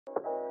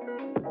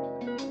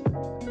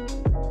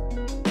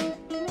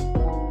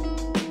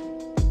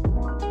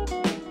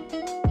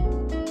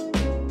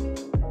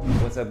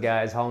up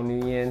guys, Hong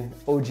Nguyen,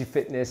 OG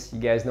Fitness. You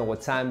guys know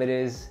what time it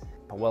is.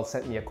 Well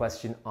sent me a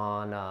question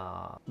on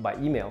by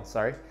email,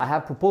 sorry. I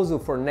have proposal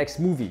for next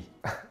movie.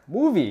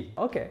 Movie,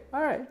 okay,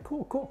 all right,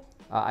 cool.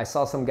 I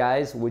saw some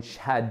guys which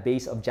had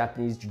base of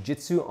Japanese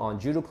Jiu-Jitsu on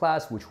judo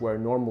class, which were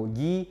normal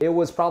gi. It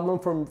was problem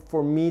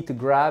for me to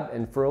grab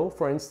and throw,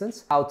 for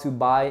instance. How to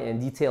buy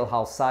and detail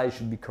how size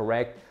should be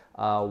correct,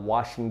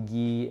 washing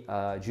gi,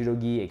 judo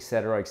gi,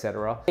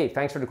 etc. Hey,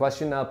 thanks for the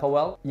question,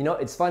 Powell. You know,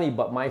 it's funny,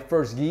 but my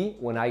first gi,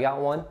 when I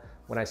got one,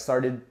 when I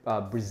started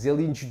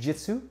Brazilian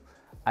Jiu-Jitsu,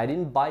 I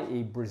didn't buy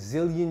a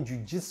Brazilian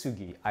Jiu-Jitsu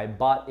gi. I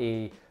bought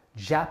a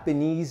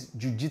Japanese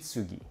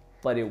Jiu-Jitsu gi.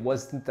 But it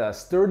wasn't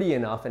sturdy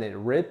enough and it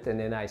ripped, and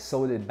then I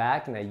sewed it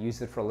back and I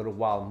used it for a little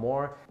while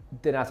more.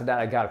 Then after that,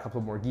 I got a couple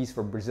more gis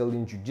for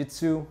Brazilian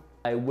Jiu-Jitsu.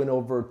 I went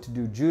over to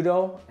do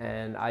judo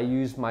and I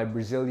used my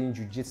Brazilian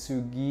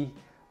Jiu-Jitsu gi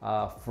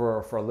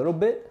for a little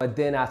bit. But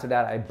then after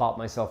that, I bought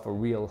myself a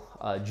real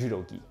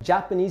judo gi.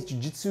 Japanese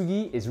Jiu-Jitsu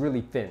gi is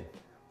really thin,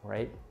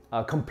 right?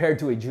 Compared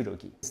to a judo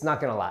gi. It's not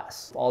gonna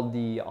last. All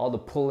the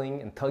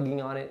pulling and tugging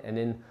on it, and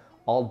then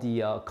all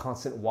the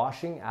constant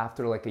washing,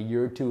 after like a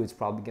year or two, it's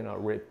probably gonna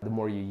rip the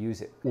more you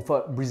use it. With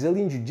a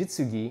Brazilian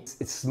Jiu-Jitsu gi,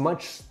 it's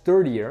much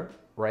sturdier,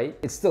 right?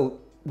 It's still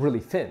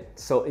really thin.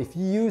 So if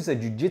you use a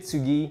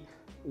Jiu-Jitsu gi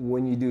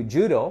when you do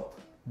judo,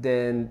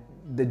 then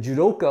the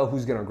judoka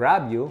who's gonna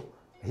grab you,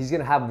 he's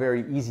gonna have a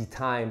very easy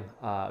time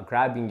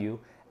grabbing you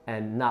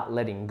and not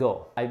letting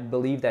go. I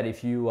believe that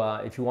if you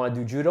wanna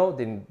do judo,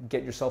 then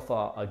get yourself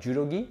a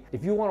judo gi.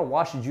 If you wanna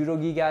wash a judo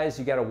gi, guys,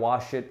 you gotta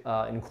wash it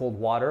in cold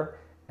water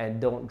and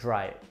don't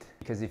dry it.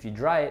 Because if you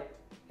dry it,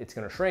 it's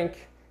gonna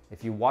shrink.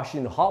 If you wash it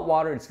in hot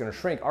water, it's gonna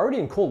shrink. Already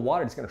in cold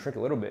water, it's gonna shrink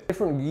a little bit.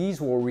 Different gis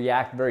will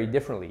react very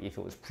differently if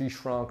it was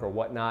pre-shrunk or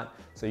whatnot.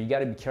 So you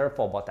gotta be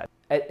careful about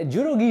that.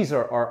 Judo gis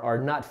are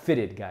not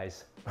fitted,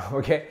 guys,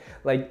 okay?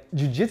 Like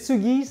Jiu-Jitsu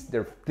gis,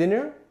 they're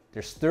thinner,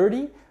 they're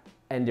sturdy,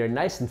 and they're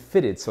nice and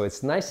fitted. So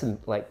it's nice and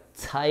like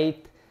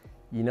tight.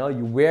 You know,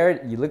 you wear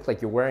it, you look like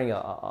you're wearing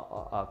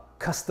a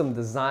custom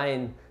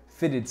design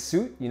fitted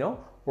suit, you know?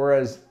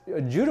 Whereas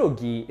a judo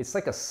gi, it's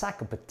like a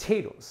sack of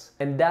potatoes.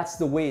 And that's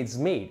the way it's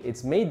made.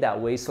 It's made that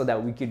way so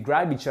that we could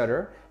grab each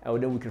other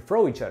and then we could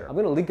throw each other. I'm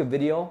gonna link a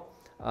video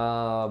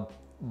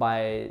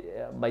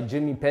by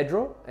Jimmy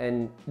Pedro,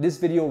 and this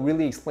video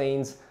really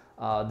explains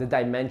the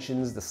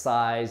dimensions, the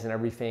size and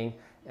everything.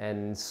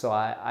 And so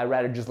I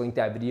rather just link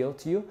that video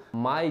to you.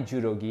 My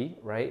judo gi,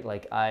 right?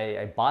 Like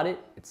I bought it,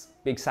 it's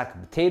a big sack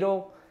of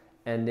potato,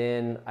 and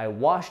then I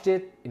washed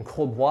it in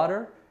cold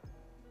water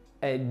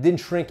and it didn't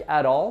shrink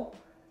at all.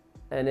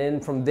 And then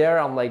from there,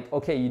 I'm like,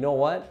 okay, you know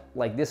what?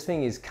 Like this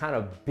thing is kind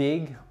of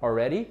big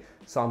already.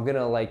 So I'm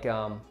gonna like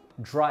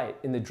dry it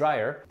in the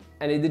dryer,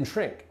 and it didn't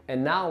shrink.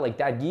 And now like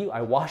that gi,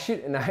 I wash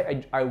it and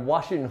I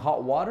wash it in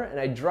hot water and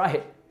I dry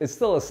it. It's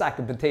still a sack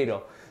of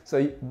potato.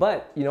 So,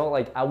 but you know,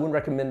 like I wouldn't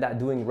recommend that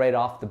doing right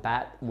off the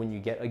bat when you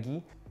get a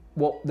gi.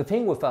 Well, the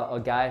thing with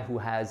a guy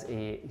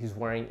who's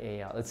wearing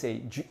a, let's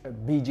say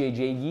Bjj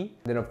Gi,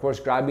 then of course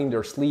grabbing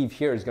their sleeve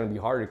here is gonna be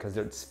harder because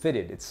it's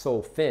fitted, it's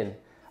so thin.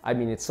 I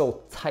mean, it's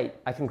so tight.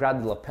 I can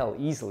grab the lapel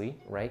easily,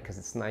 right? Because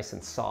it's nice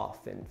and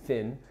soft and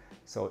thin.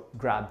 So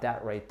grab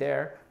that right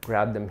there,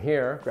 grab them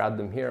here,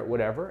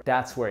 whatever.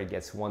 That's where it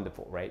gets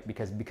wonderful, right?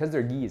 Because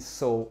their gi is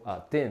so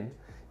thin,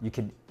 you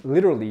could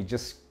literally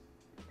just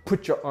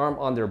put your arm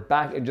on their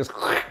back and just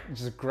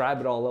grab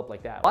it all up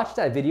like that. Watch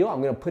that video.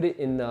 I'm gonna put it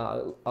in.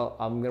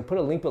 I'm gonna put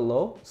a link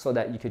below so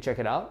that you can check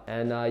it out.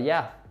 And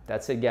yeah,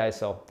 that's it, guys.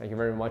 So thank you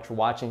very much for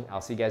watching.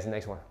 I'll see you guys in the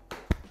next one.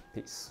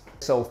 Peace.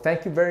 So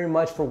thank you very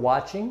much for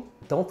watching.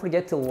 Don't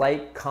forget to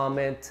like,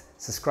 comment,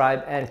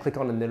 subscribe, and click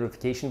on the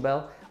notification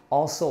bell.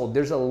 Also,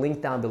 there's a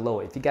link down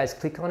below. If you guys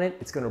click on it,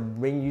 it's gonna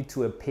bring you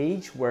to a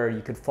page where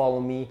you could follow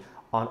me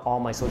on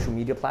all my social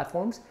media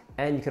platforms.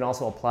 And you can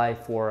also apply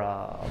for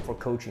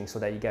coaching so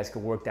that you guys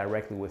can work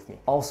directly with me.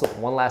 Also,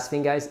 one last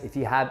thing, guys, if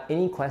you have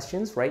any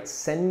questions, right,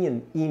 send me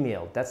an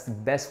email. That's the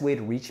best way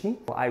to reach me.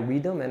 I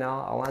read them and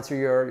I'll answer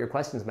your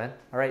questions, man.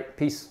 All right,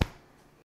 peace.